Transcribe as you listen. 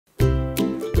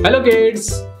Hello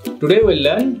kids, today we'll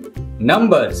learn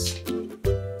numbers.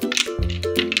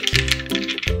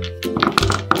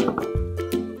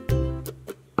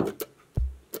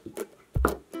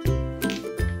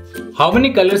 How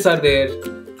many colors are there?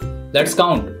 Let's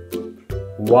count.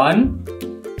 1,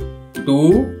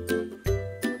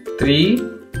 2, 3,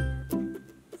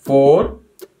 4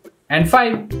 and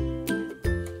 5.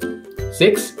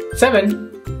 6, 7.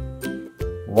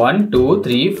 1, 2,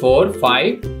 3, 4,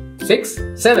 5, 6,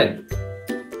 7.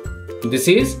 This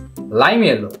is lime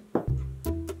yellow.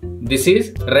 This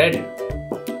is red.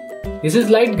 This is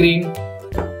light green.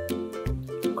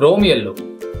 Chrome yellow.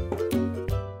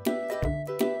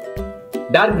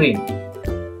 Dark green.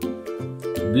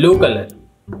 Blue color.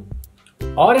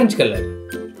 Orange color.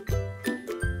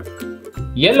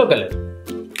 Yellow color.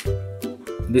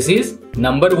 This is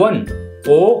number 1.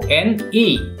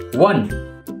 O-N-E. 1.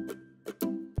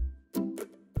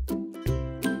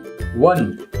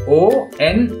 1.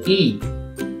 O-N-E.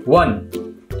 1.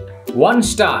 1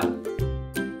 star.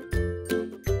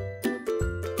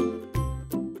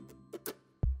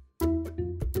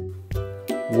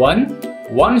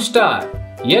 1 star.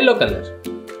 Yellow color.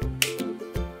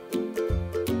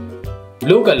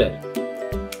 Blue color.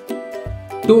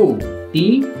 2.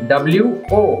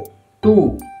 T-W-O.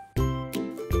 2.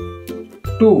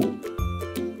 2.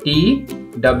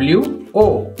 T-W-O.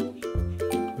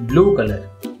 Blue color.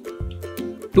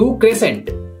 2 crescent.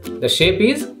 The shape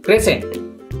is crescent.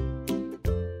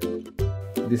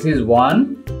 This is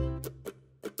 1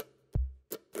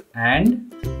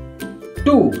 and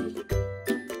 2.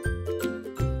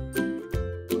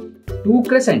 2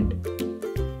 crescent.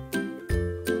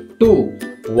 2.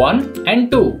 1 and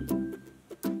 2.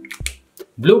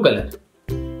 Blue color.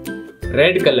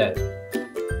 Red color.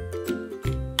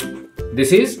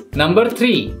 This is number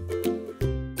 3.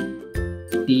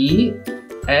 T-H-R-E-E.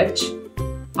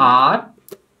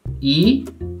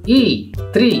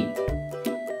 3.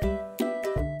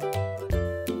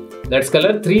 Let's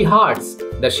color 3 hearts.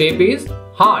 The shape is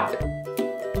heart.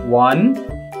 1,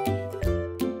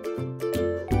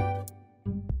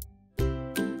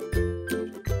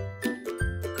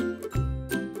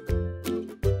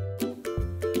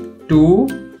 2,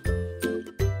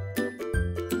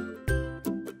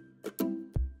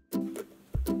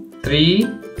 3,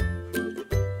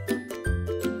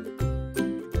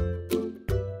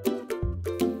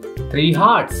 3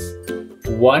 hearts.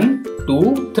 1,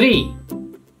 2, 3.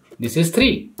 This is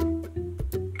 3.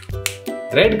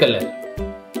 Red color.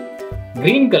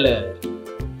 Green color.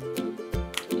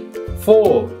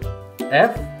 4.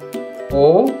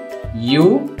 F-O-U-R.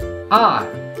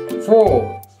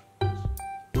 4.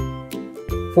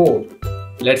 4.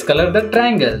 Let's color the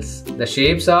triangles. The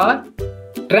shapes are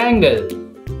triangle.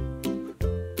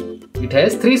 It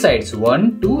has 3 sides.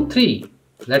 1, 2, 3.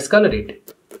 Let's color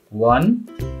it. 1,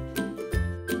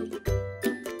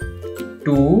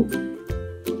 2,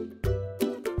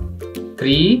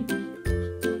 3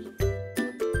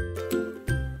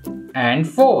 and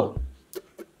 4.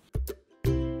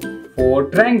 4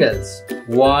 triangles.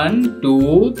 1,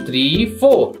 2, 3,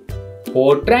 4.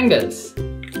 4 triangles.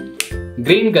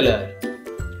 Green color.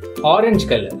 Orange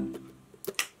color.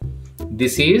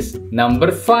 This is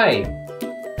number 5.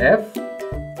 F-I-V-E.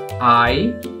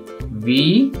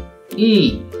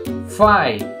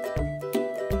 5.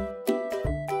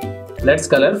 Let's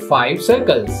color 5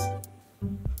 circles.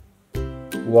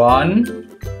 1,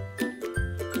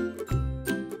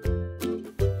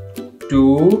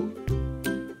 2,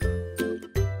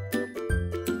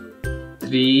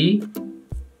 3,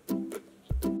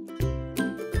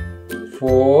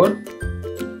 4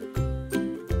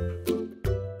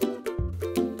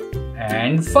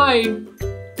 and 5.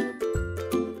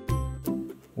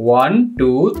 1,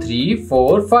 2, 3,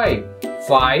 4, 5.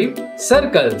 5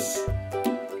 circles.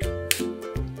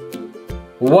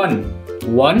 1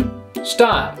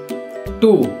 star.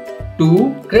 2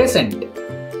 crescent.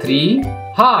 3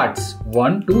 hearts.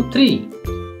 1, 2, 3.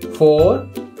 4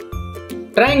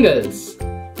 triangles.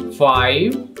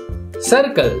 5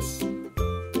 circles.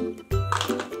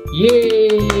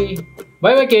 Yay!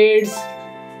 Bye bye kids.